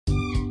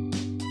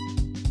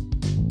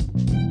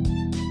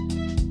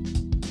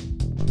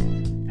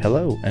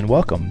Hello and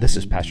welcome. This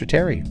is Pastor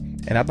Terry,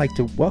 and I'd like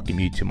to welcome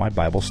you to my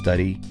Bible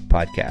study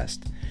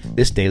podcast.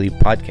 This daily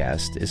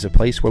podcast is a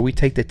place where we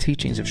take the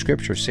teachings of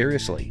Scripture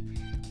seriously,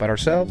 but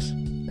ourselves,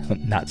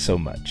 not so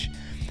much.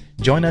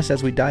 Join us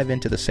as we dive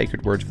into the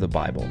sacred words of the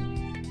Bible.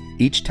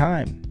 Each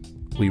time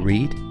we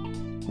read,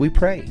 we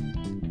pray,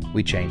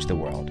 we change the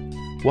world.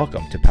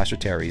 Welcome to Pastor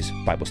Terry's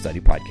Bible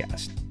Study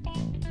Podcast.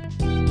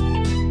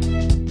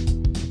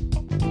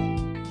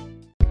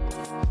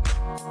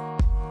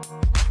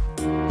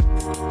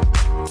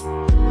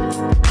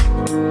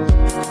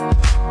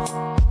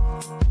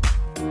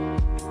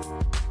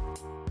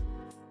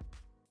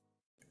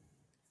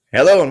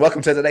 Hello and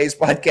welcome to today's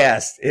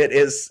podcast. It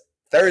is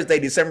Thursday,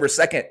 December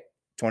 2nd,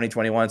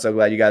 2021. So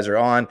glad you guys are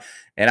on.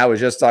 And I was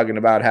just talking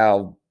about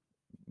how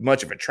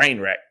much of a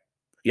train wreck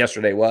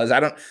yesterday was.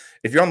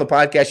 If you're on the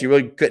podcast, you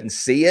really couldn't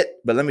see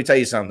it, but let me tell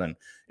you something.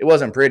 It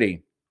wasn't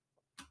pretty.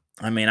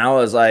 I mean, I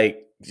was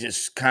like,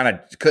 just kind of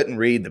couldn't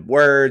read the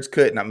words,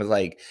 couldn't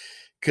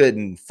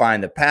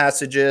find the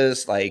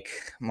passages. I'm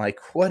like,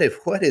 what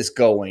is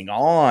going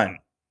on?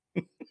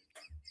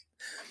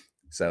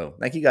 So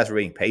thank you guys for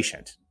being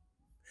patient.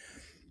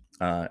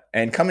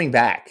 And coming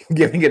back,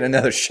 giving it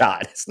another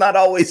shot. It's not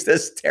always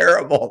this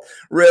terrible,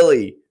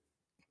 really.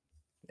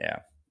 Yeah.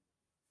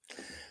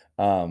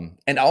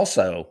 And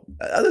also,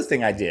 the other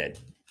thing I did,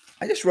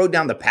 I just wrote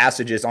down the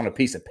passages on a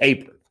piece of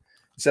paper.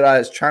 Said I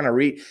was trying to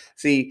read.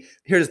 See,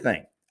 here's the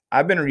thing.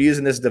 I've been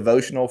using this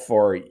devotional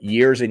for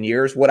years and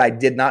years. What I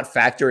did not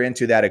factor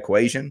into that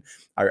equation,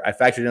 I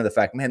factored into the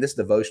fact, man, this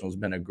devotional has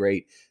been a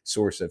great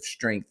source of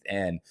strength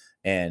and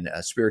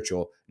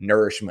spiritual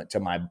nourishment to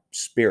my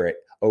spirit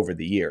over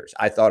the years.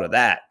 I thought of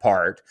that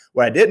part.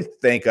 What I didn't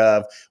think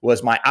of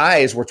was my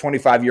eyes were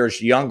 25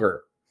 years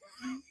younger.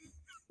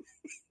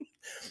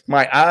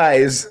 My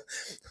eyes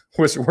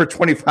were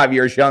 25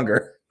 years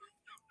younger.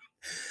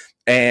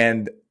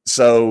 And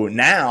so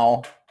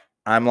now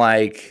I'm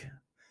like,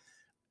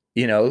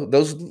 you know,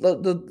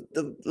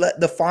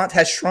 the font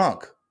has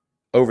shrunk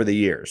over the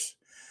years.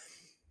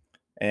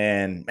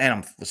 And man,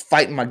 I was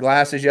fighting my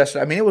glasses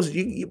yesterday. I mean, it was,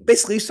 you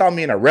basically saw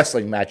me in a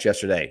wrestling match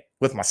yesterday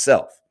with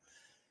myself.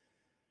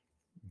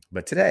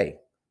 But today,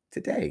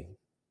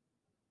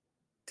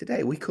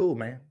 we cool,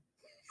 man.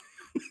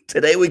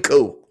 Today we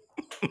cool.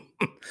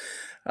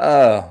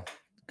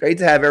 Great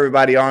to have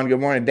everybody on. Good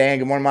morning, Dan.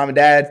 Good morning, Mom and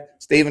Dad.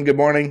 Stephen, good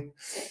morning.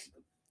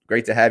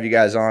 Great to have you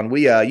guys on.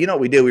 We, you know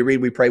what we do? We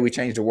read, we pray, we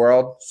change the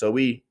world. So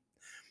we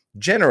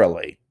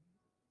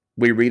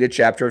read a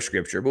chapter of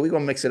Scripture, but we're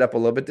going to mix it up a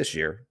little bit this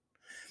year.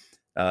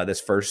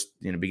 This first,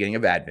 beginning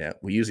of Advent,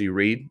 we usually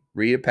read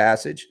a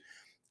passage,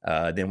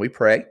 then we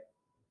pray.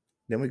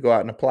 Then we go out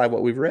and apply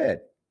what we've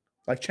read,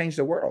 like change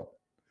the world.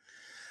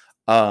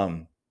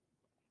 But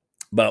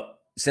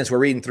since we're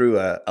reading through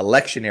a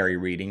lectionary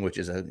reading, which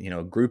is a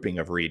grouping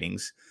of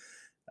readings,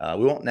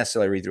 we won't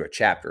necessarily read through a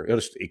chapter.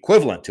 It's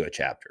equivalent to a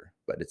chapter,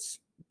 but it's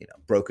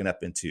broken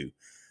up into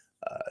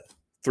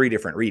 3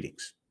 different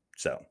readings.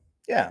 So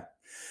yeah.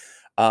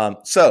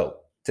 So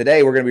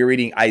today we're going to be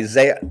reading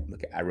Isaiah.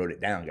 Look, I wrote it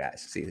down,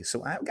 guys. See,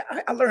 so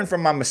I learned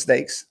from my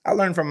mistakes.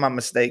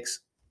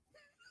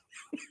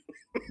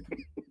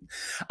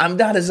 I'm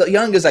not as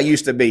young as I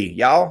used to be,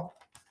 y'all.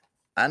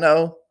 I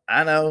know.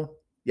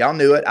 Y'all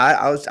knew it.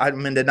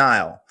 I'm in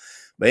denial.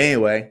 But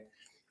anyway,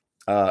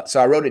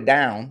 so I wrote it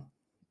down.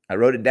 We're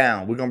going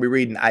to be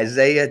reading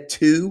Isaiah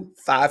 2,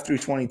 5 through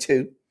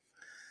 22.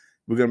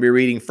 We're going to be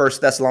reading 1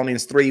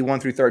 Thessalonians 3, 1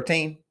 through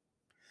 13.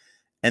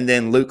 And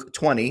then Luke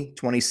 20,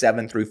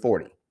 27 through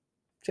 40. See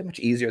how much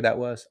easier that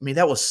was? I mean,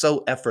 that was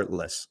so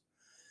effortless.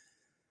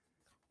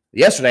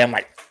 Yesterday, I'm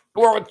like,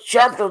 well,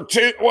 chapter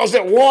 2, was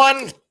it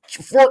 1?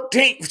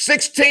 14,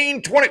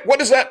 16, 20. What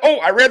is that? Oh,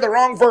 I read the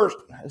wrong verse.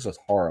 This was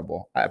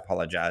horrible. I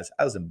apologize.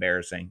 That was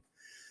embarrassing.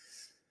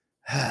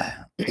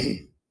 That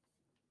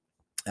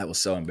was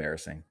so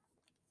embarrassing.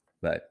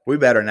 But we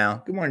better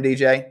now. Good morning,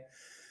 DJ.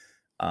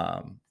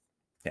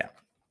 Yeah.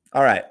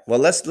 All right. Well,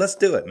 let's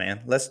do it,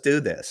 man. Let's do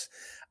this.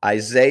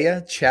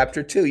 Isaiah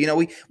chapter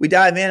 2. We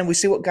dive in and we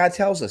see what God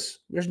tells us.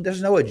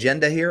 There's no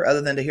agenda here other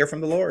than to hear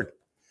from the Lord.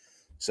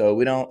 So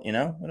we don't.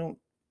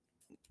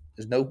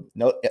 There's no.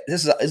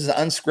 This is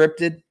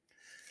unscripted,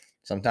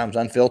 sometimes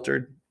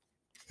unfiltered.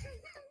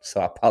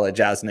 So I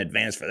apologize in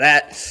advance for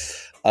that.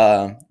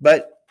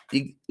 But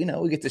we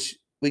get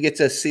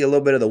to see a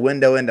little bit of the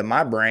window into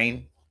my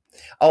brain.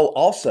 Oh,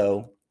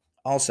 also,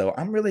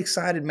 I'm really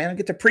excited, man. I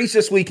get to preach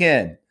this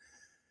weekend.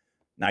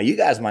 Now, you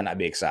guys might not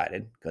be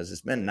excited because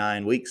it's been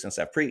 9 weeks since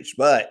I preached,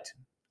 but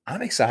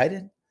I'm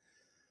excited.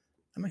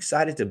 I'm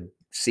excited to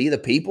see the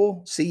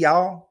people, see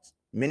y'all.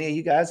 Many of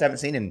you guys I haven't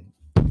seen in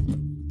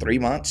 3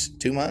 months,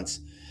 2 months.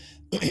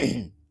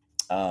 So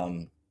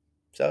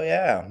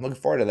yeah, I'm looking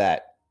forward to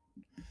that.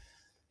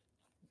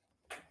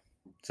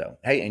 So,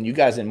 hey, and you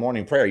guys in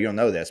morning prayer, you'll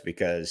know this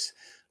because,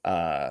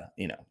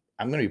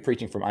 I'm going to be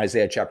preaching from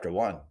Isaiah chapter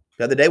 1.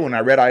 The other day when I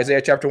read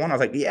Isaiah chapter 1, I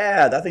was like,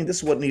 yeah, I think this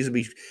is what we need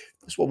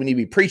to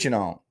be preaching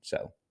on.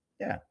 So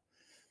yeah,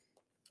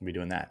 I'll be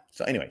doing that.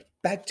 So anyway,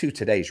 back to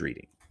today's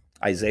reading.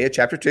 Isaiah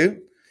chapter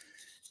 2.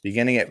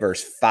 beginning at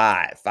verse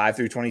 5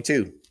 through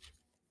 22.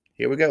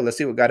 Here we go. Let's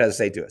see what God has to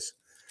say to us.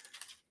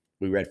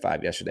 We read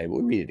 5 yesterday, but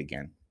we'll read it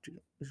again.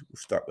 We'll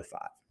start with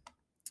 5.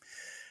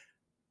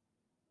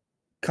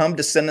 Come,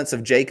 descendants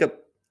of Jacob,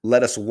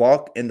 let us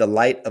walk in the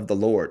light of the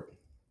Lord.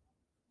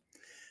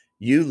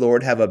 You,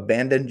 Lord, have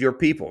abandoned your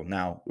people.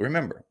 Now,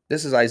 remember,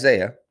 this is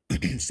Isaiah,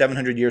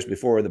 700 years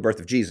before the birth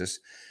of Jesus,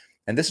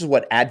 and this is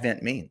what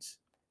Advent means.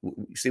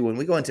 You see, when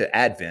we go into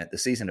Advent, the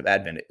season of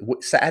Advent,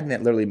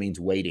 Advent literally means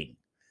waiting,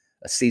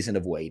 a season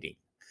of waiting.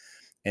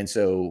 And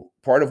so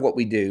part of what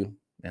we do,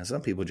 and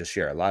some people just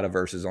share a lot of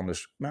verses on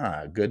this.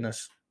 My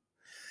goodness.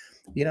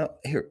 You know,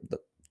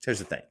 here's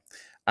the thing.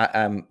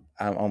 I'm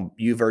on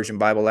YouVersion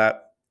Bible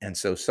app. And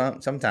so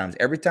sometimes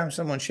every time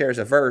someone shares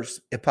a verse,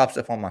 it pops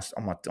up on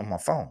my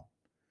phone.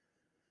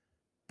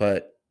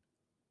 But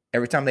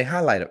every time they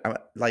highlight it, I'm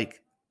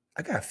like,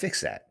 I got to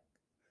fix that.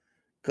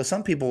 Because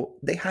some people,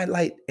 they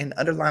highlight and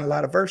underline a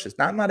lot of verses.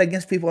 Now, I'm not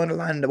against people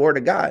underlining the word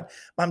of God,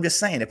 but I'm just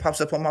saying it pops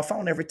up on my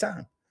phone every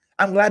time.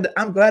 I'm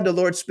glad the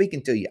Lord's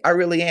speaking to you. I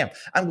really am.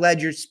 I'm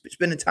glad you're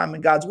spending time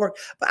in God's work,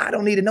 but I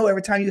don't need to know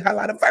every time you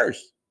highlight a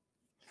verse.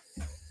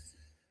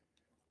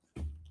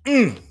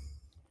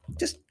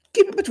 Just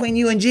keep it between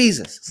you and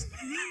Jesus.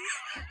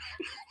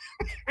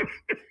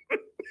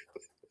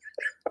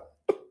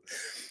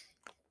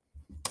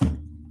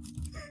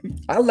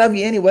 I love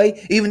you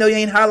anyway, even though you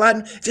ain't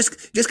highlighting.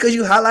 Just because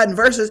you highlighting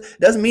verses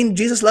doesn't mean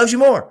Jesus loves you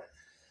more.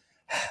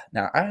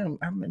 Now, I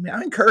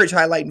encourage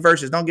highlighting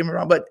verses. Don't get me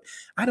wrong, but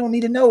I don't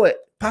need to know it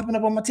popping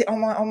up on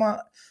my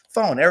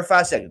phone every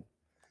 5 seconds.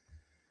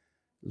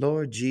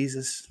 Lord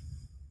Jesus,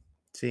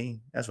 see,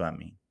 that's what I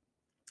mean.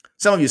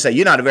 Some of you say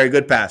you're not a very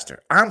good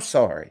pastor. I'm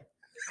sorry.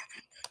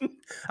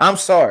 I'm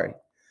sorry.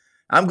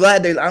 I'm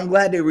glad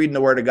they're reading the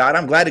Word of God.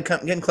 I'm glad they're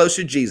getting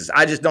closer to Jesus.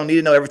 I just don't need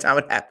to know every time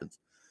it happens.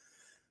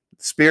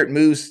 The Spirit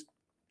moves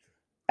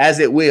as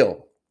it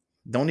will.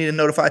 Don't need to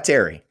notify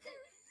Terry.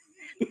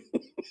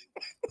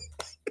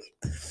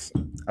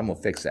 I'm going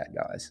to fix that,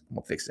 guys. I'm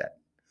going to fix that.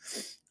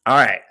 All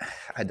right.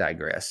 I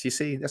digress. You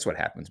see, that's what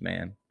happens,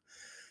 man.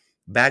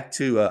 Back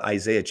to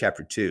Isaiah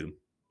chapter 2,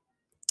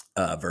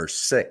 verse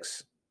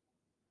 6.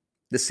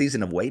 The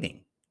season of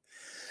waiting.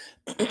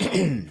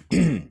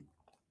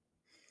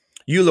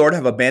 You, Lord,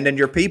 have abandoned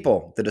your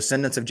people, the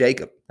descendants of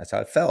Jacob. That's how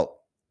it felt.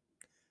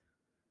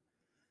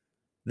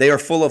 They are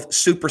full of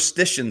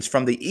superstitions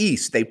from the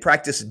east. They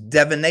practice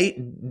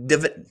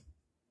divination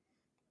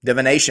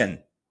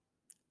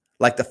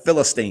like the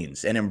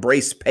Philistines and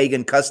embrace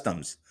pagan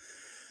customs.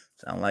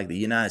 Sound like the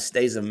United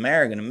States of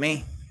America to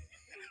me.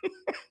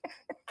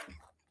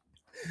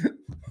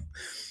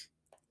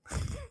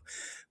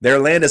 Their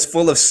land is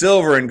full of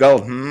silver and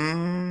gold.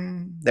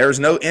 There is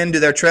no end to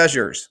their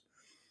treasures.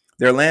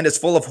 Their land is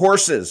full of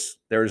horses.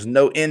 There is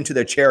no end to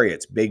their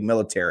chariots, big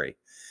military.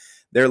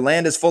 Their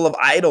land is full of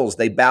idols.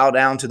 They bow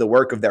down to the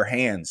work of their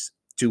hands,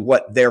 to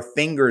what their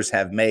fingers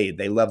have made.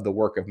 They love the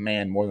work of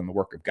man more than the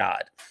work of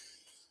God.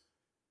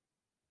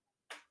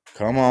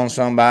 Come on,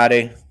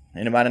 somebody.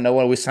 Anybody know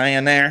what we're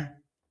saying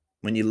there?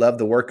 When you love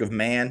the work of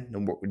man,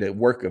 the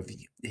work of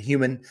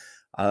human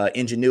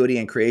ingenuity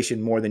and creation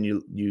more than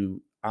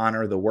you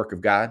honor the work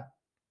of God.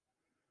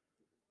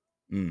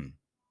 Man,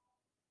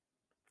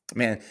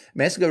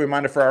 it's a good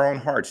reminder for our own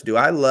hearts. Do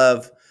I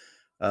love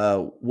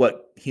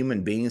what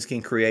human beings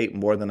can create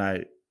more than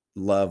I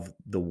love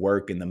the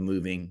work and the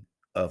moving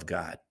of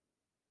God?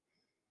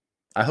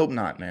 I hope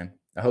not, man.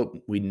 I hope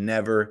we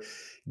never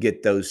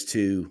get those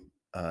two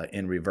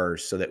in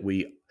reverse, so that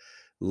we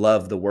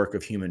love the work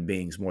of human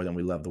beings more than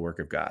we love the work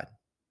of God.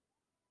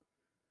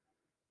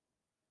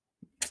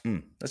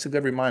 That's a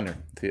good reminder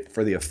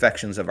for the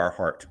affections of our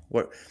heart.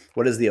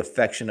 What is the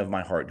affection of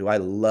my heart? Do I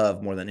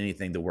love more than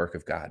anything the work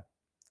of God,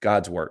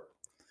 God's work,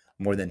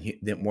 more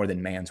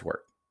than man's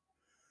work?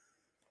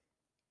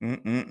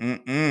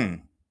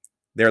 Their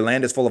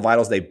land is full of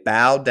idols. They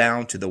bow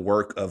down to the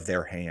work of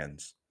their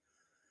hands,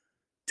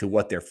 to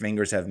what their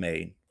fingers have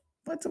made.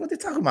 What they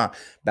talking about?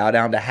 Bow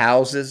down to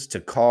houses,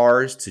 to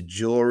cars, to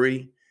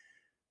jewelry,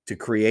 to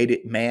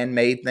created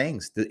man-made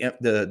things,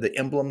 the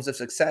emblems of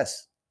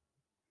success.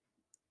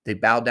 They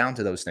bow down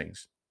to those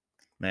things.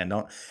 Man,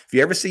 if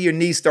you ever see your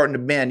knees starting to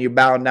bend, you're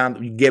bowing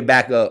down, you get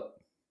back up.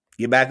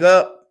 Get back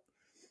up.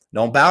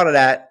 Don't bow to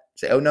that.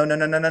 Say, oh, no.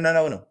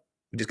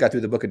 We just got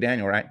through the book of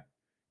Daniel, right?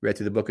 Read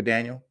through the book of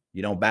Daniel.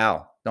 You don't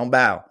bow. Don't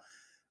bow.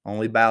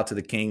 Only bow to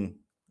the King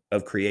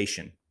of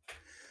creation.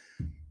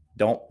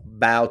 Don't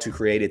bow to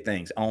created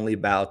things. Only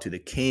bow to the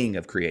King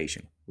of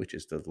creation, which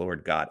is the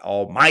Lord God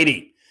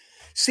Almighty.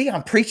 See,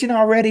 I'm preaching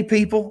already,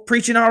 people.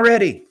 Preaching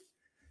already.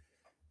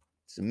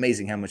 It's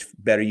amazing how much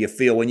better you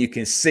feel when you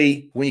can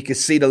see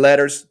the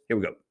letters. Here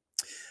we go.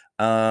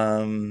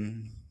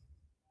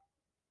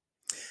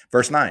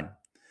 Verse 9.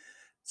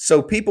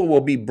 So people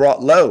will be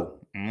brought low,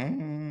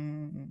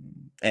 and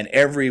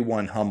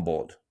everyone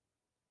humbled.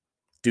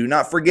 Do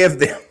not forgive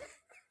them.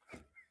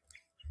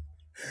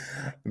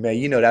 Man,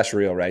 you know that's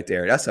real right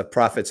there. That's a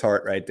prophet's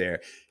heart right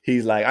there.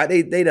 He's like,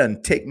 they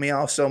done ticked me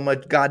off so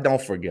much. God,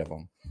 don't forgive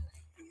them.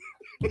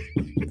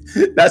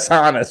 That's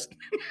honest.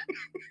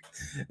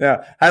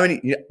 Now, how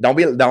many?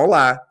 Don't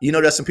lie. You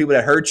know, there's some people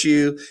that hurt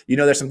you. You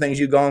know, there's some things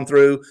you've gone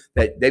through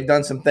that they've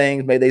done some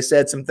things. Maybe they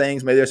said some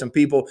things. Maybe there's some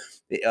people,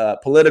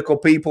 political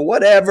people,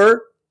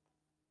 whatever.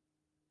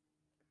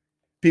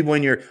 People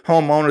in your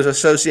homeowners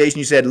association,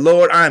 you said,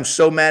 Lord, I'm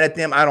so mad at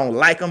them. I don't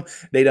like them.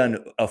 They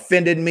done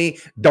offended me.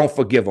 Don't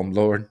forgive them,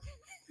 Lord.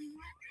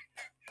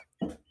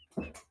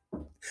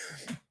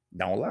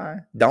 Don't lie.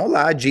 Don't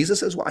lie.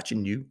 Jesus is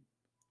watching you.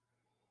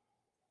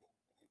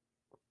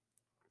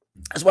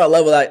 That's what I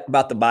love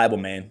about the Bible,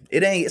 man.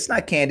 It's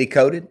not candy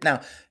coated.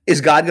 Now,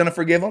 is God going to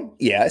forgive them?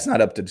 Yeah, it's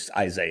not up to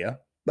Isaiah,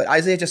 but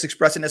Isaiah just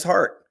expressing his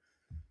heart.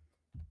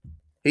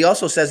 He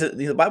also says that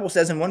the Bible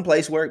says in one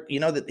place where,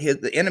 you know, that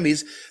the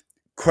enemies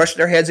crush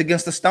their heads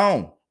against the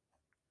stone.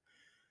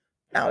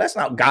 Now, that's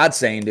not God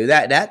saying do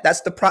that.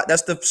 That's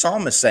the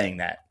psalmist saying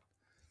that.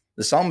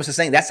 The psalmist is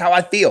saying, that's how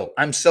I feel.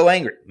 I'm so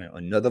angry. Man,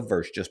 another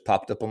verse just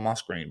popped up on my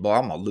screen. Boy,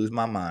 I'm going to lose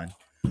my mind.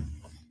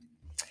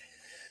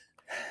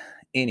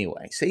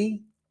 Anyway,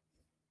 see?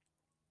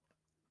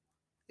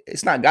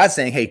 It's not God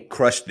saying, hey,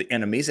 crush the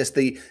enemies. It's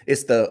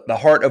the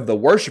heart of the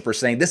worshiper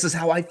saying, this is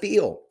how I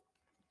feel.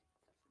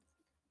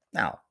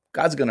 Now,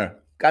 God's gonna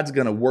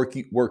work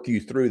you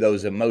through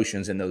those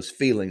emotions and those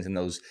feelings and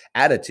those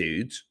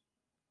attitudes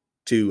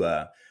to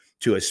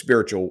a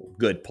spiritual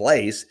good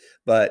place,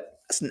 but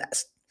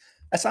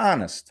that's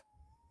honest.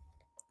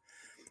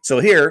 So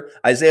here,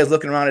 Isaiah's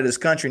looking around at his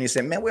country and he's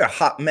saying, man, we're a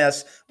hot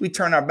mess. We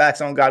turn our backs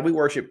on God. We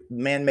worship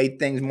man-made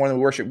things more than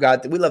we worship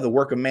God. We love the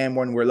work of man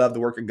more than we love the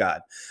work of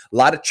God. A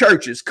lot of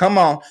churches, come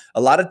on,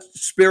 a lot of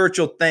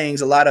spiritual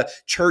things, a lot of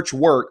church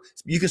work.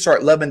 You can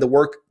start loving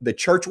the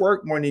church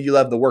work more than you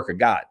love the work of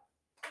God.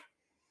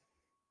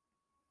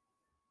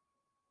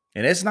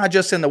 And it's not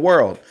just in the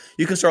world.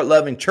 You can start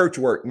loving church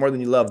work more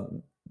than you love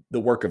the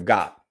work of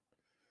God.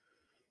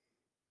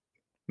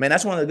 Man,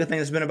 that's one of the good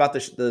things that's been about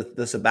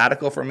the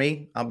sabbatical for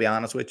me. I'll be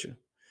honest with you.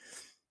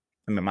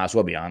 I mean, might as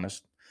well be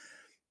honest.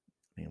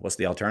 I mean, what's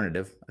the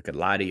alternative? I could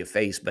lie to your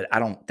face, but I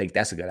don't think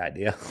that's a good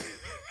idea.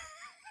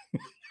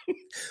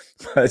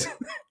 But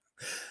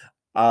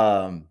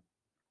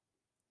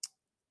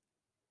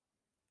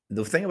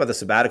the thing about the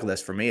sabbatical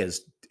that's for me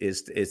is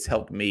it's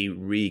helped me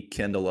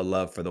rekindle a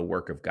love for the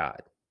work of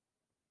God.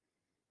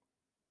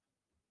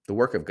 The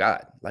work of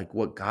God, like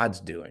what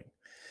God's doing.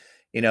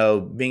 You know,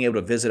 being able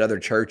to visit other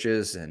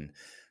churches and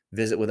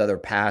visit with other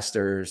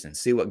pastors and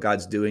see what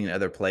God's doing in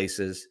other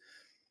places.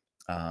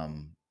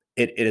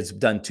 It has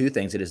done two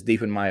things. It has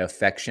deepened my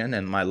affection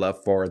and my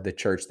love for the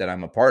church that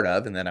I'm a part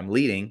of and that I'm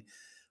leading,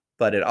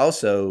 but it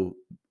also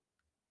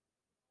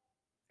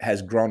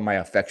has grown my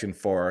affection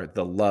for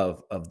the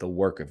love of the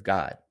work of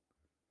God,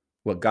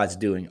 what God's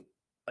doing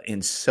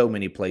in so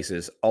many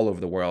places all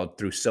over the world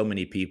through so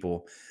many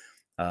people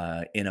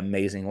in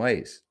amazing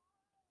ways.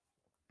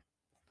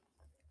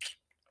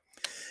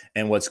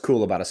 And what's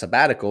cool about a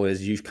sabbatical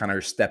is you kind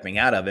of stepping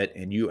out of it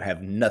and you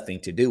have nothing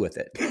to do with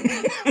it.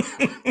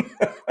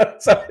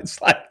 So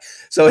it's like,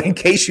 so in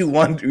case you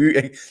wonder,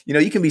 you know,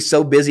 you can be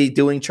so busy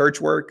doing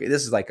church work.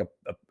 This is like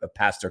a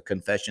pastor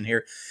confession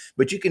here,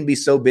 but you can be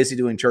so busy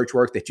doing church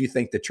work that you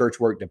think the church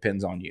work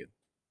depends on you.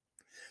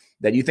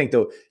 That you think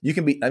you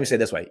can be, let me say it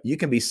this way. You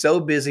can be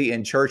so busy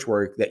in church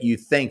work that you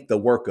think the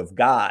work of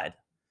God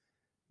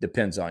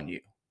depends on you.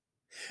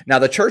 Now,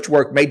 the church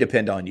work may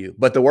depend on you,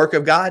 but the work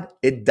of God,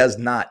 it does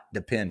not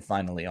depend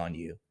finally on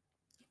you.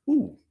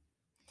 Ooh,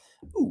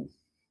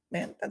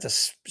 man, that's a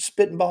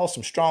spitting ball,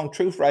 some strong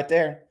truth right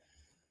there.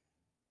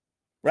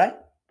 Right?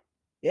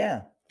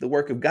 Yeah, the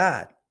work of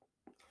God.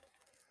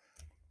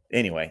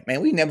 Anyway, man,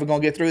 we never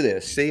going to get through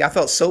this. See, I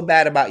felt so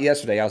bad about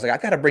yesterday. I was like, I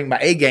got to bring my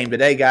A game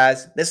today,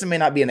 guys. This may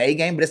not be an A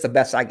game, but it's the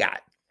best I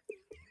got.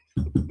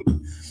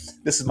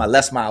 This is my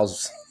Les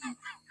Miles.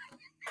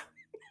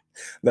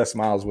 Les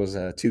Miles was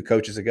 2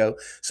 coaches ago.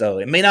 So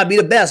it may not be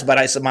the best, but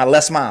I said my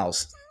Les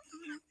Miles.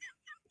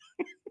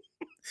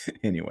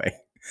 Anyway,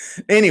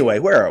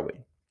 where are we?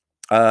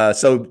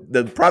 So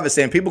the prophet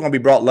saying people are going to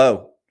be brought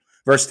low.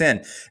 Verse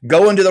 10,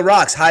 go into the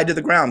rocks, hide to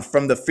the ground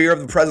from the fear of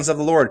the presence of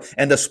the Lord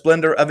and the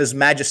splendor of his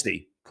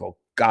majesty.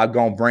 God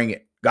going to bring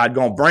it. God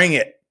going to bring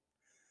it.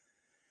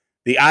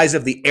 The eyes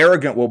of the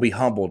arrogant will be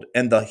humbled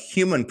and the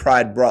human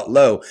pride brought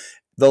low.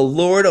 The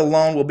Lord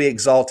alone will be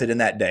exalted in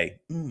that day.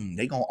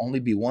 They're going to only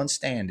be one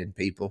standing,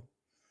 people.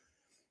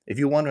 If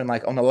you're wondering,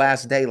 like on the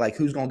last day, like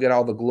who's going to get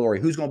all the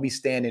glory? Who's going to be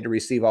standing to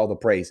receive all the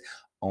praise?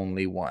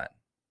 Only one.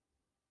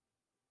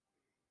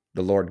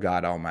 The Lord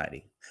God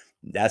Almighty.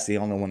 That's the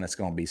only one that's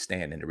going to be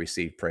standing to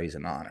receive praise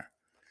and honor.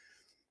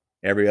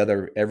 Every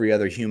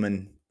other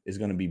human is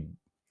going to be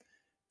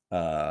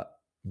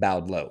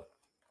bowed low,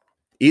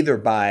 either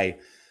by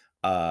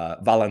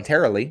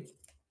voluntarily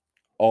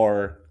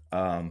or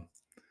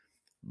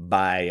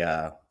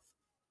by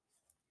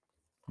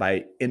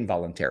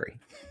involuntary.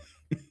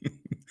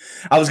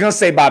 I was going to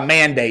say by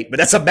mandate, but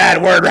that's a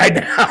bad word right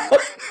now. I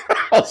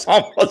was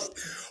almost,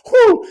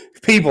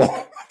 people,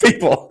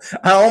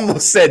 I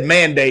almost said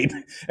mandate,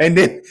 and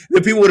then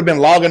the people would have been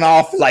logging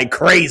off like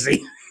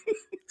crazy.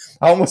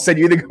 I almost said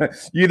you're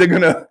either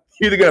gonna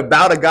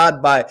bow to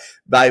God by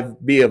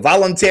be a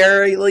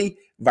voluntarily,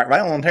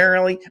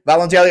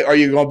 or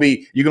you're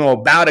gonna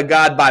bow to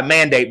God by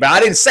mandate. But I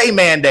didn't say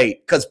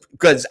mandate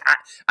because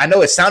I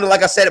know it sounded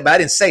like I said it, but I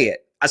didn't say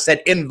it. I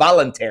said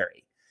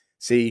involuntary.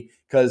 See,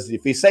 because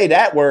if you say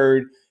that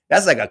word,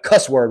 that's like a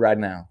cuss word right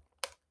now.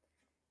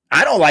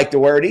 I don't like the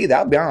word either.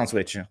 I'll be honest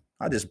with you.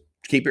 I'll just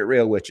keep it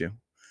real with you.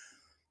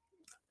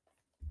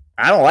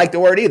 I don't like the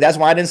word either. That's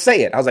why I didn't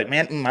say it. I was like,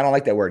 man, I don't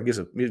like that word. It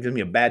gives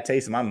me a bad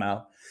taste in my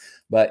mouth.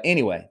 But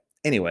anyway,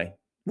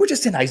 we're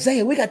just in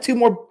Isaiah. We got 2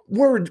 more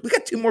words. We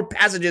got 2 more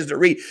passages to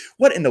read.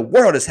 What in the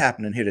world is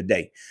happening here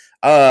today?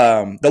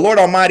 The Lord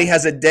Almighty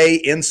has a day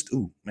in.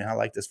 Ooh, man, I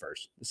like this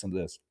verse. Listen to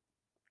this.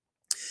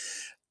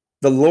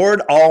 The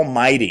Lord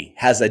Almighty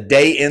has a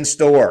day in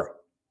store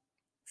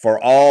for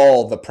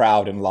all the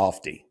proud and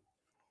lofty,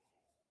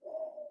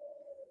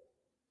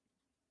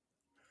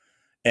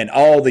 and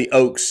all the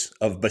oaks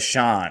of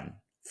Bashan,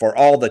 for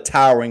all the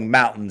towering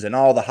mountains and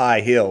all the high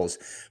hills,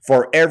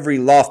 for every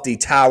lofty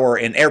tower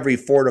and every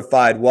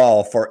fortified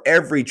wall, for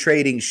every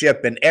trading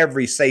ship and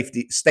every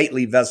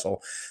stately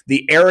vessel.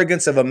 The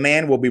arrogance of a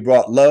man will be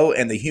brought low,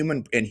 and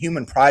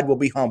human pride will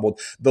be humbled.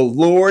 The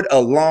Lord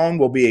alone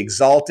will be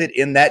exalted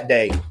in that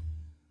day.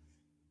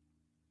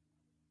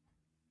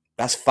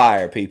 That's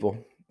fire, people.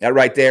 That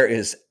right there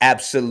is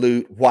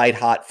absolute white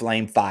hot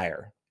flame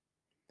fire.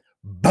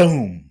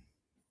 Boom.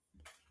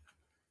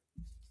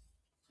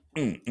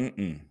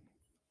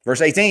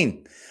 Verse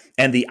 18,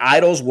 and the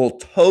idols will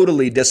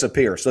totally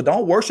disappear. So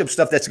don't worship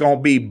stuff that's going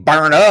to be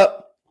burned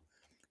up.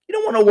 You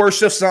don't want to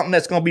worship something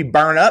that's going to be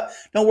burned up.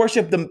 Don't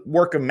worship the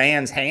work of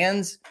man's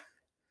hands.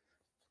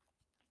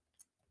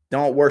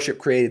 Don't worship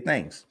created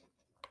things.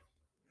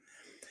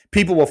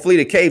 People will flee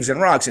to caves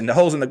and rocks and the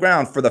holes in the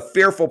ground for the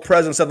fearful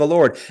presence of the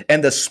Lord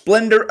and the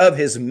splendor of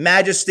his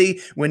majesty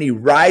when he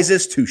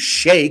rises to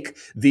shake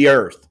the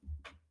earth.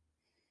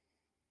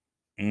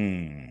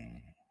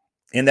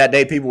 In that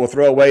day, people will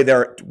throw away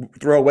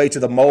to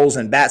the moles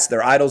and bats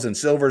their idols and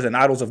silvers and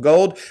idols of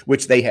gold,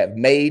 which they have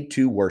made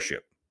to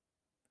worship.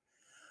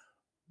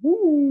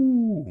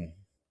 Woo.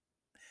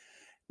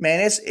 Man,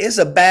 it's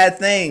a bad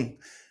thing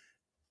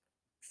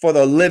for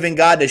the living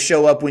God to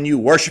show up when you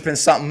worshiping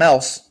something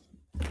else.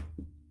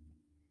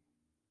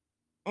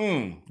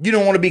 You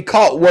don't want to be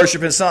caught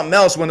worshiping something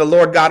else when the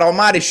Lord God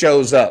Almighty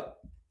shows up.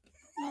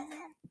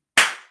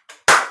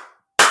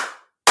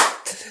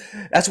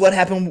 That's what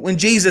happened when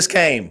Jesus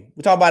came.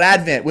 We talk about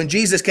Advent. When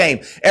Jesus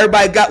came,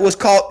 everybody was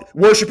caught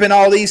worshiping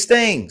all these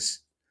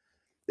things.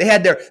 They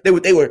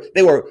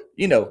were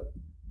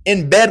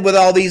in bed with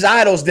all these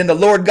idols. Then the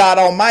Lord God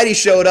Almighty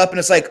showed up, and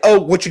it's like, oh,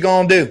 what you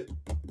gonna do?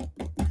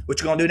 What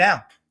you gonna do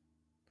now?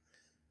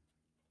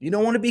 You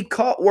don't want to be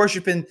caught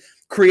worshiping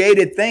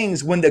created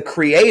things when the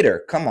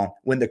Creator,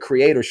 when the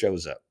Creator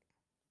shows up.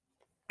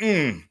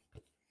 You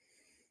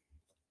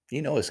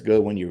know it's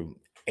good when you're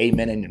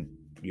amening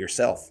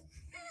yourself.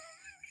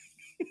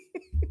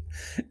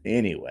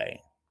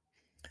 Anyway,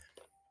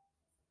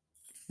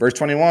 verse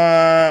 21,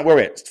 where are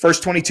we at? Verse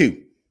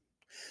 22.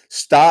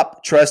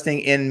 Stop trusting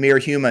in mere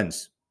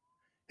humans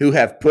who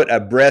have put a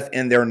breath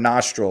in their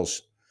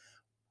nostrils.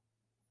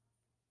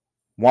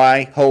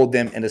 Why hold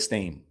them in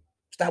esteem?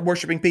 Stop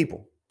worshiping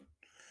people.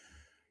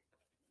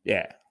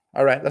 Yeah.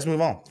 All right, let's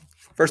move on.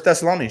 1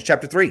 Thessalonians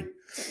chapter 3.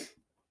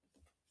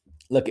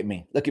 Look at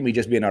me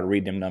just being able to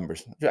read them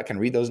numbers. I can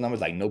read those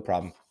numbers like no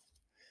problem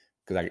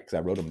because I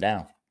wrote them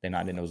down. Then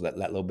I didn't know it was that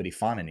little bitty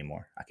font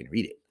anymore. I can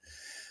read it.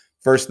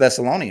 1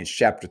 Thessalonians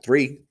chapter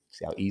 3.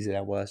 See how easy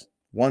that was?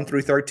 1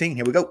 through 13.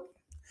 Here we go.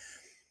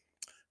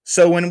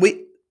 So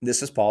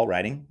this is Paul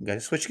writing. You got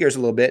to switch gears a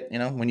little bit.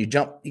 When you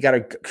jump, you got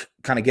to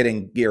kind of get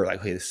in gear.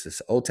 Like, hey, this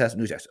is Old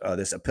Testament, New Testament.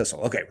 This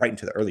epistle. Okay, right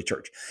into the early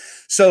church.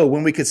 So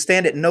when we could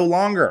stand it no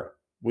longer,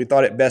 we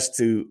thought it best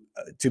to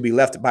be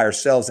left by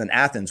ourselves in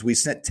Athens. We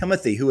sent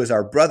Timothy, who is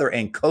our brother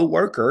and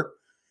co-worker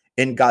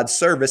in God's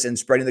service in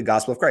spreading the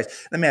gospel of Christ.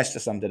 Let me ask you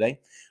something today.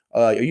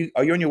 Are you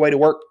on your way to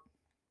work?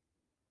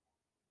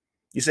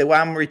 You say,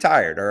 well, I'm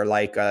retired, or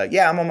like,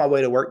 yeah, I'm on my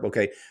way to work.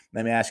 Okay,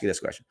 let me ask you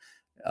this question.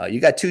 You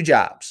got 2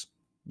 jobs.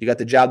 You got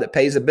the job that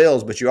pays the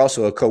bills, but you're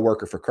also a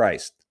co-worker for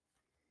Christ.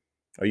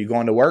 Are you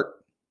going to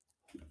work?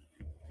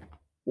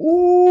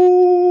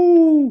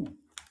 Ooh.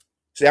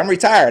 See, I'm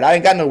retired. I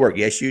ain't got no work.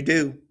 Yes, you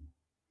do.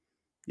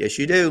 Yes,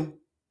 you do.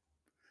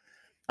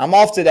 I'm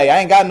off today. I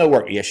ain't got no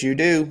work. Yes, you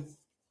do.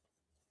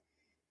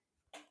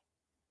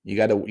 You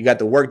got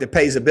the work that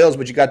pays the bills,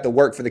 but you got the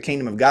work for the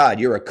kingdom of God.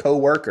 You're a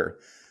co-worker.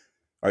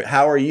 Or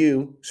how are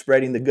you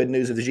spreading the good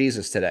news of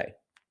Jesus today?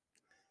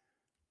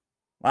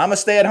 Well, I'm a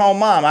stay-at-home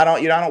mom. I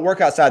don't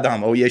work outside the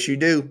home. Oh, yes, you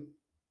do.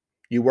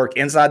 You work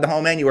inside the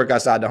home and you work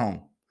outside the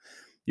home.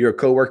 You're a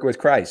co-worker with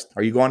Christ.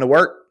 Are you going to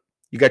work?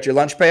 You got your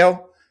lunch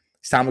pail?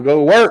 It's time to go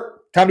to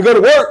work. Time to go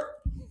to work.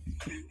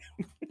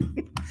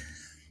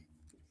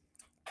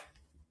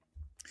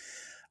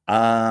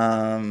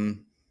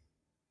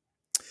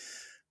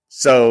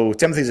 So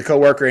Timothy's a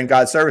co-worker in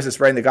God's service,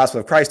 spreading the gospel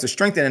of Christ to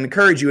strengthen and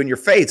encourage you in your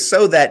faith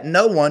so that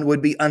no one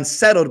would be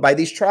unsettled by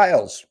these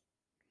trials.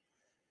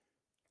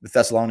 The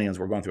Thessalonians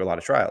were going through a lot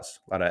of trials,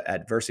 a lot of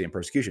adversity and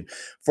persecution.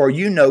 For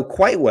you know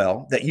quite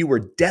well that you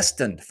were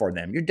destined for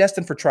them. You're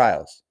destined for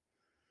trials.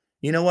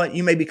 You know what?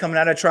 You may be coming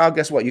out of a trial.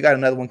 Guess what? You got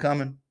another one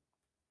coming.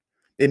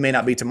 It may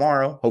not be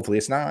tomorrow. Hopefully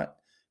it's not.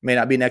 It may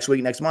not be next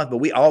week, next month, but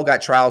we all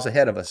got trials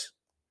ahead of us.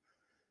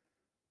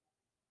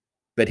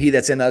 But he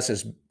that's in us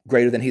is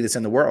greater than he that's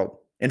in the world.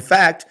 In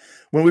fact,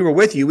 when we were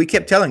with you, we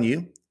kept telling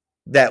you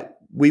that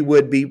we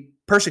would be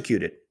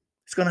persecuted.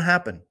 It's going to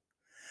happen.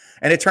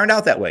 And it turned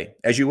out that way,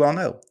 as you well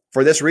know.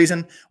 For this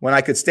reason, when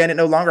I could stand it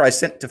no longer, I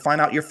sent to find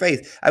out your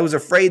faith. I was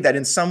afraid that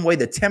in some way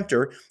the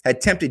tempter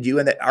had tempted you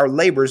and that our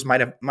labors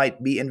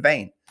might be in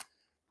vain.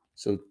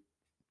 So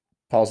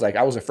Paul's like,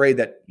 I was afraid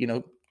that,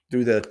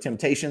 through the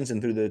temptations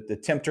and through the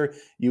tempter,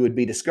 you would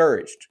be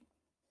discouraged.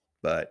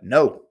 But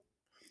no.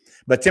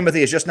 But Timothy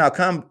has just now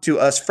come to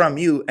us from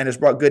you and has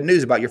brought good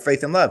news about your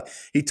faith and love.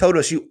 He told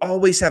us you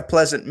always have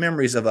pleasant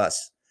memories of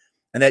us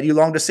and that you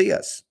long to see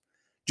us,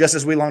 just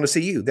as we long to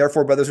see you.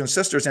 Therefore, brothers and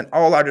sisters, in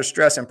all our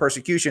distress and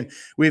persecution,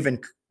 we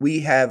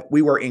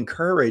were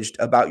encouraged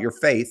about your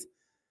faith,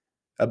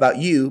 about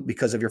you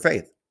because of your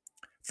faith.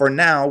 For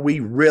now,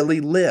 we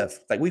really live.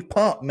 Like, we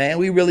pumped, man.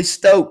 We really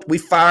stoked. We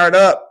fired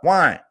up.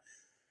 Why?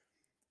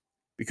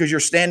 Because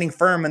you're standing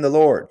firm in the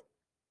Lord.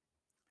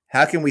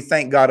 How can we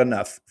thank God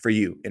enough for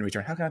you in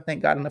return? How can I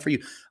thank God enough for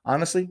you?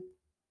 Honestly,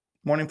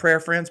 morning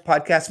prayer friends,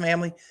 podcast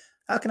family,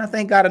 how can I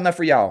thank God enough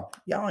for y'all?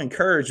 Y'all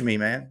encourage me,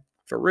 man,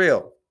 for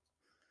real.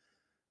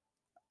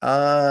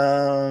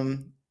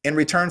 In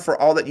return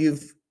for all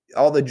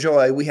the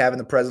joy we have in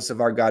the presence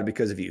of our God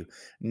because of you.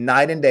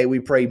 Night and day, we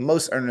pray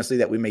most earnestly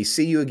that we may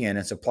see you again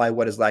and supply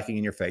what is lacking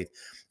in your faith.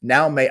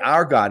 Now may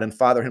our God and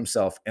Father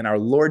himself and our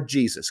Lord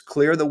Jesus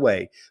clear the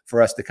way for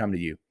us to come to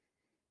you.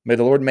 May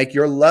the Lord make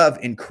your love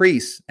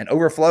increase and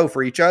overflow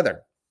for each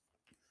other.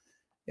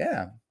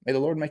 Yeah, may the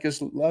Lord make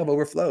his love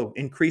overflow,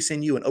 increase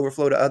in you and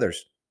overflow to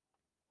others.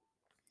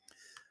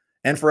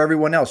 And for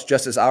everyone else,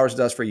 just as ours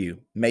does for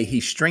you. May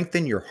he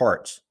strengthen your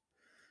hearts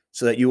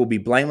so that you will be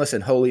blameless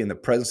and holy in the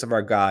presence of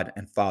our God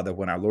and Father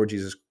when our Lord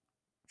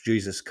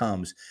Jesus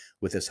comes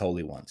with his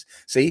holy ones.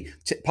 See,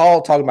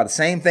 Paul talking about the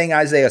same thing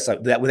Isaiah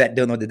said, that when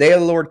the day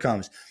of the Lord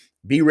comes,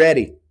 be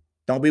ready.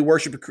 Don't be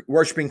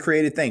worshiping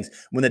created things.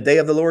 When the day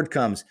of the Lord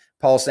comes,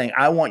 Paul's saying,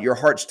 I want your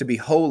hearts to be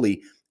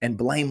holy and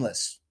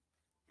blameless.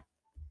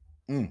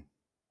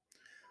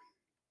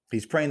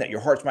 He's praying that your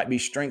hearts might be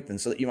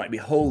strengthened so that you might be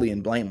holy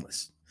and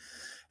blameless.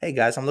 Hey,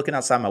 guys, I'm looking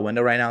outside my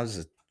window right now. This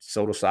is a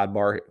total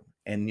sidebar.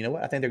 And you know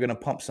what? I think they're going to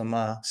pump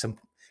some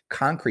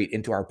concrete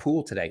into our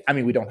pool today. I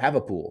mean, we don't have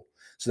a pool,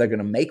 so they're going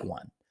to make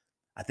one.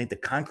 I think the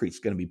concrete's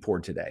going to be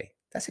poured today.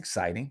 That's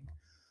exciting.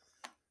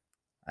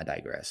 I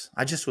digress.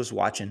 I just was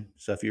watching.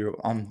 So if you're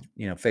on,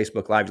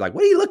 Facebook Live, you're like,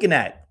 what are you looking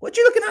at? What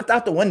you looking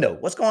out the window?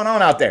 What's going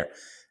on out there?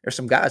 There's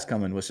some guys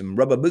coming with some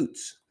rubber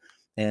boots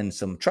and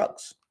some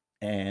trucks.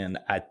 And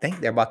I think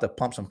they're about to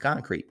pump some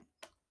concrete.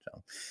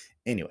 So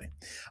anyway,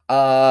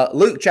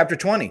 Luke chapter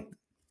 20.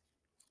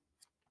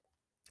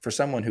 For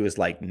someone who is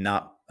like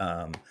not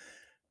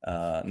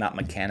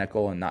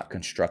mechanical and not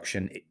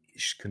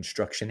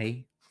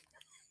construction-y.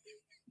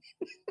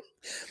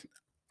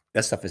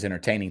 That stuff is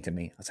entertaining to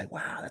me. I was like,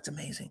 wow, that's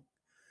amazing.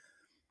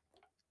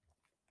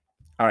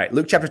 All right,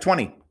 Luke chapter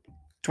 20,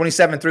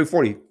 27 through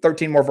 40,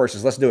 13 more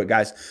verses. Let's do it,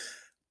 guys.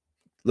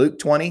 Luke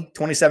 20,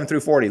 27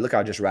 through 40. Look,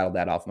 I just rattled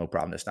that off. No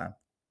problem this time.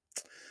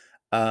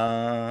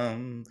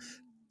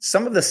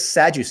 Some of the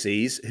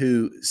Sadducees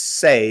who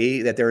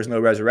say that there is no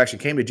resurrection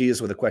came to Jesus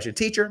with a question.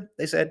 Teacher,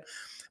 they said,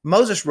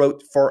 Moses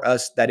wrote for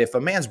us that if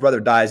a man's brother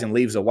dies and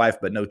leaves a wife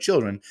but no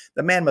children,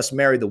 the man must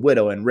marry the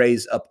widow and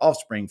raise up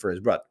offspring for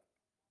his brother.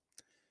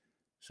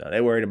 So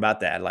they're worried about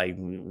that. Like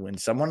when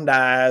someone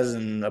dies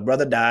and a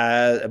brother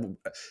dies,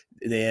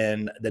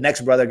 then the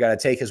next brother got to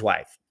take his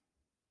wife.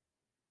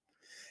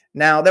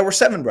 Now, there were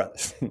 7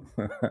 brothers.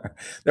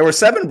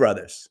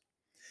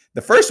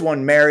 The first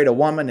one married a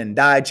woman and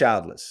died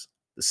childless.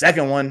 The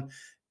second one,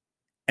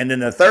 and then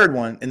the third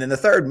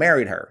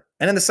married her.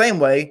 And in the same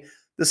way,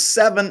 the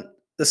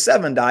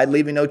seven died,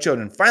 leaving no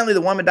children. Finally,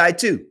 the woman died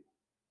too.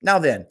 Now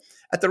then,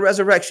 at the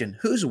resurrection,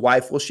 whose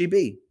wife will she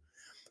be?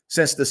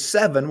 Since the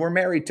 7 were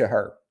married to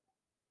her.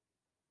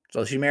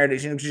 So she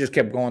married, she just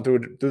kept going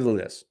through the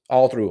list,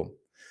 all through them.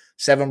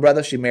 7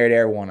 brothers, she married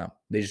every one of them.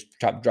 They just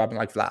dropping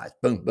like flies.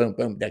 Boom, boom,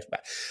 boom. Next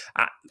back.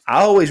 I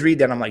always read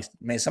that. I'm like,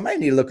 man, somebody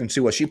need to look and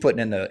see what she putting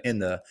in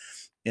the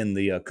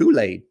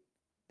Kool-Aid.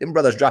 Them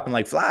brothers dropping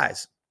like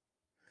flies.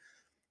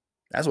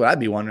 That's what I'd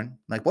be wondering.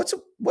 Like,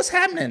 what's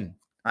happening?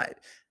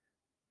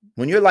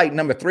 When you're like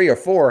number 3 or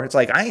 4, it's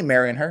like, I ain't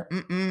marrying her.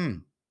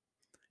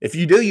 If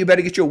you do, you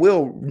better get your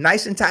will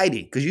nice and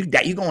tidy because you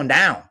going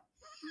down.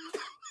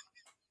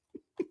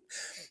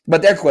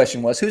 But their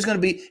question was, who's going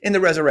to be in the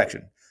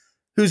resurrection?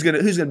 Who's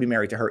going to be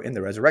married to her in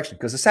the resurrection?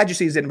 Because the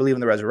Sadducees didn't believe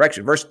in the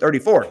resurrection. Verse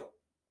 34.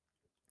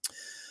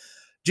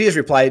 Jesus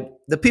replied,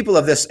 the people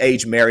of this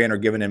age marry and are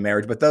given in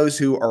marriage, but those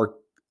who are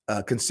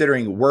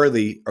considered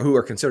worthy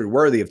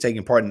of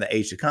taking part in the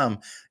age to come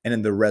and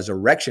in the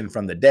resurrection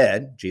from the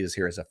dead, Jesus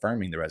here is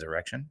affirming the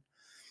resurrection,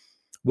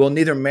 will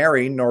neither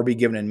marry nor be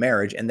given in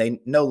marriage, and they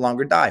no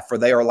longer die, for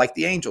they are like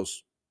the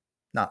angels.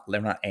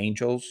 They're not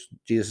angels.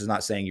 Jesus is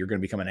not saying you're going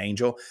to become an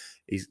angel.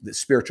 He's the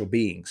spiritual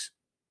beings,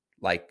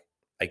 like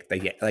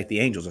the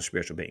angels are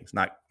spiritual beings,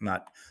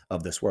 not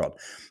of this world.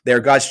 They are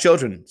God's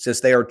children, since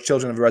they are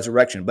children of the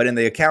resurrection. But in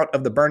the account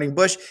of the burning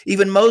bush,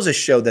 even Moses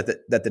showed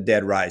that the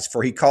dead rise,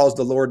 for he calls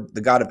the Lord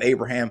the God of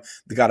Abraham,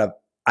 the God of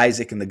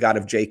Isaac, and the God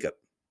of Jacob.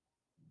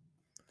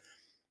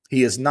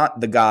 He is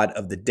not the God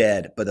of the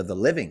dead, but of the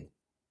living,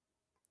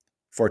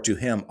 for to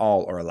him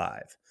all are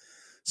alive.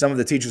 Some of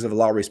the teachers of the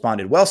law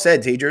responded, "Well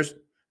said, teachers,"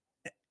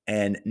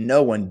 and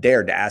no one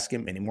dared to ask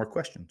him any more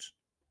questions.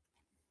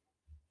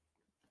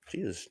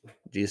 Jesus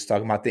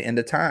talking about the end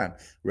of time,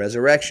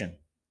 resurrection.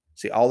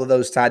 See, all of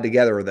those tied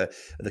together are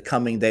the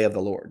coming day of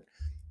the Lord.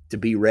 To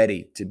be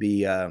ready, to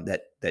be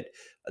that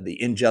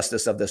the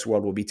injustice of this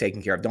world will be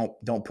taken care of.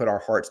 Don't put our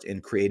hearts in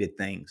created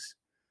things,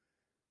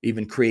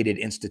 even created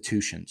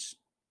institutions.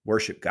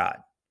 Worship God,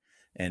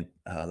 and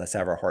let's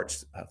have our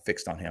hearts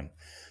fixed on him.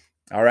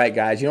 All right,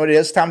 guys, you know what it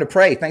is? It's time to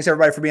pray. Thanks,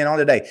 everybody, for being on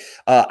today.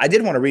 I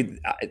did want to read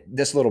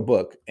this little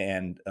book,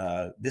 and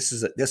this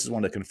is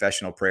one of the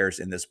confessional prayers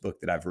in this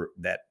book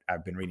that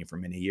I've been reading for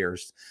many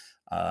years.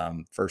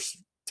 First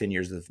 10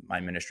 years of my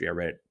ministry, I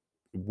read it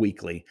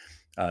weekly.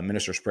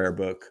 Minister's Prayer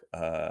book,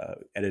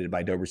 edited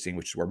by Doberstein,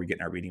 which is where we're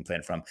getting our reading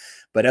plan from.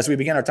 But as we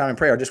begin our time in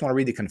prayer, I just want to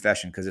read the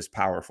confession because it's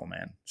powerful,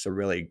 man. So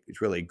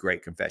it's really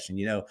great confession.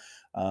 You know,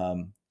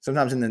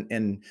 sometimes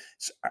in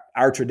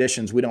our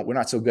traditions, we're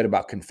not so good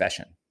about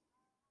confession.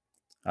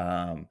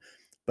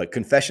 But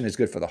confession is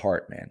good for the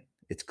heart, man.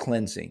 It's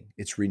cleansing,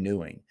 it's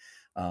renewing.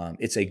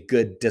 It's a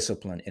good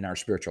discipline in our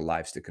spiritual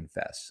lives to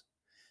confess.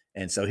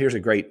 And so here's a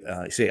great,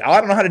 you say, I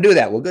don't know how to do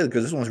that. Well, good,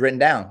 because this one's written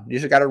down. You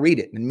just got to read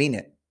it and mean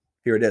it.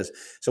 Here it is.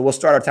 So we'll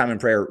start our time in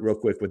prayer real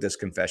quick with this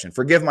confession.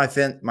 Forgive my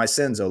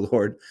sins, O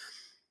Lord.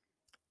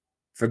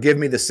 Forgive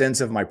me the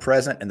sins of my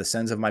present and the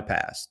sins of my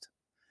past,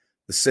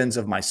 the sins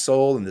of my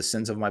soul and the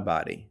sins of my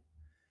body,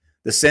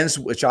 the sins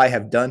which I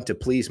have done to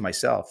please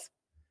myself,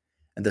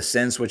 and the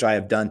sins which I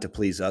have done to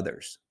please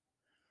others.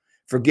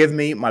 Forgive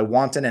me my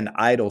wanton and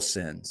idle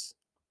sins.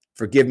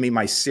 Forgive me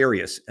my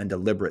serious and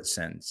deliberate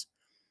sins.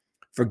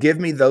 Forgive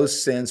me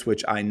those sins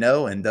which I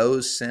know and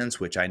those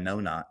sins which I know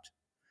not.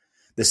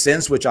 The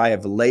sins which I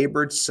have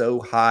labored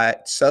so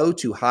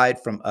to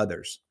hide from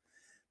others,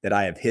 that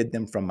I have hid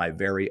them from my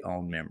very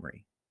own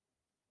memory.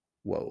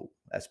 Whoa,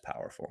 that's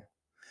powerful.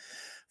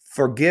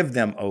 Forgive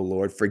them, O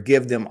Lord,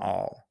 forgive them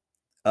all.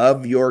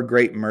 Of your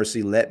great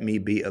mercy, let me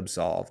be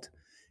absolved.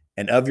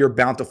 And of your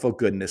bountiful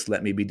goodness,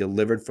 let me be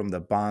delivered from the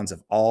bonds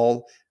of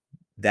all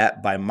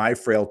that by my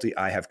frailty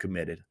I have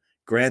committed.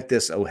 Grant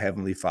this, O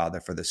Heavenly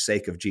Father, for the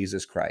sake of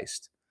Jesus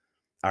Christ,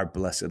 our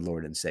blessed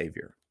Lord and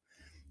Savior.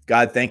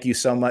 God, thank you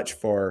so much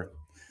for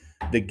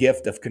the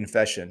gift of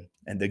confession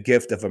and the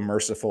gift of a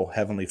merciful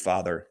Heavenly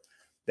Father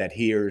that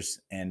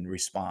hears and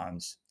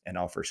responds and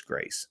offers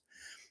grace.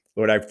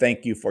 Lord, I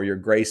thank you for your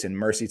grace and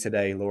mercy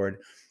today, Lord.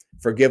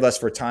 Forgive us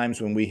for times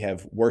when we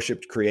have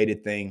worshiped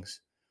created things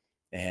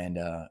and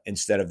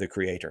instead of the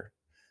Creator.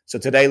 So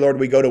today, Lord,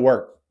 we go to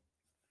work.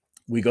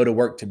 We go to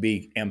work to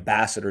be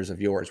ambassadors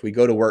of yours. We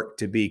go to work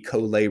to be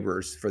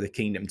co-laborers for the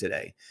kingdom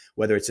today,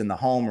 whether it's in the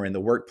home or in the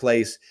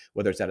workplace,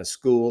 whether it's at a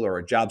school or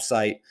a job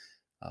site,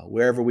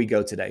 wherever we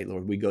go today,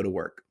 Lord, we go to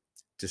work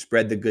to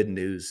spread the good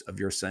news of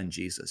your Son,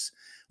 Jesus.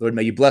 Lord,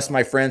 may you bless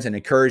my friends and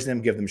encourage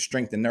them, give them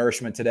strength and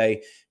nourishment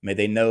today. May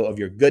they know of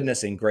your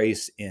goodness and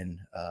grace in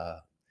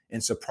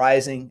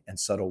surprising and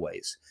subtle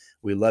ways.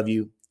 We love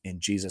you in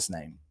Jesus'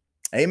 name.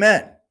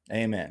 Amen.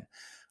 Amen.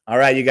 All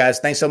right, you guys,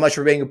 thanks so much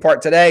for being a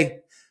part today.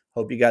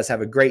 Hope you guys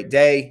have a great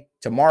day.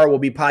 Tomorrow will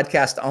be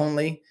podcast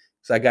only.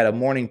 So I got a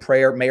morning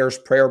prayer, mayor's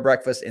prayer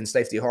breakfast in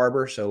Safety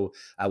Harbor. So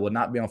I will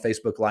not be on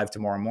Facebook Live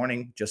tomorrow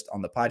morning, just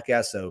on the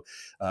podcast. So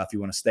if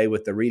you want to stay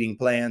with the reading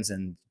plans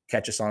and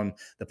catch us on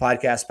the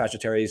podcast, Pastor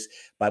Terry's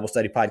Bible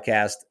Study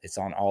Podcast, it's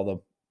on all the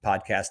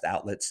podcast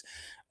outlets.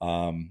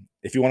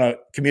 If you want to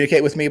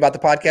communicate with me about the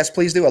podcast,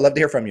 please do. I'd love to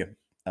hear from you.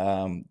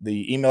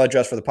 The email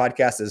address for the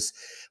podcast is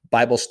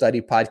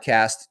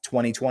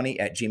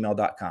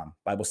BibleStudyPodcast2020@gmail.com.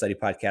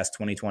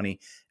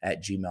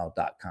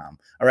 BibleStudyPodcast2020@gmail.com.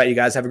 All right, you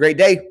guys have a great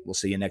day. We'll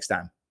see you next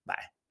time.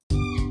 Bye.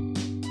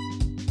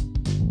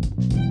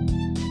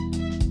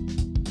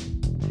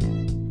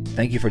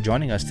 Thank you for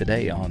joining us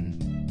today on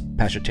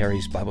Pastor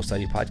Terry's Bible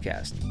Study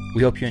Podcast.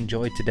 We hope you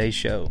enjoyed today's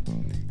show.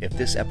 If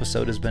this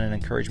episode has been an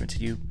encouragement to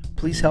you,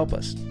 please help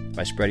us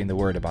by spreading the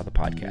word about the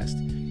podcast.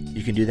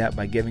 You can do that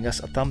by giving us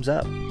a thumbs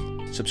up,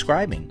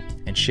 subscribing,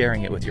 and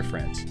sharing it with your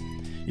friends.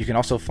 You can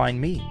also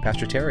find me,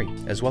 Pastor Terry,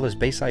 as well as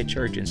Bayside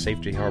Church in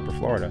Safety Harbor,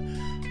 Florida,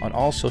 on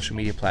all social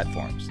media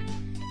platforms.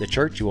 The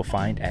church you will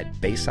find at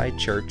Bayside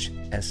Church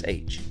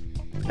SH.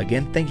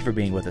 Again, thank you for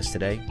being with us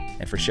today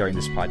and for sharing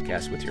this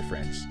podcast with your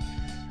friends.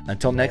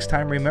 Until next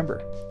time,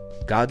 remember,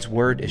 God's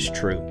word is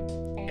true.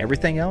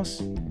 Everything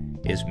else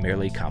is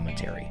merely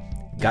commentary.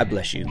 God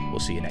bless you. We'll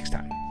see you next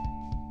time.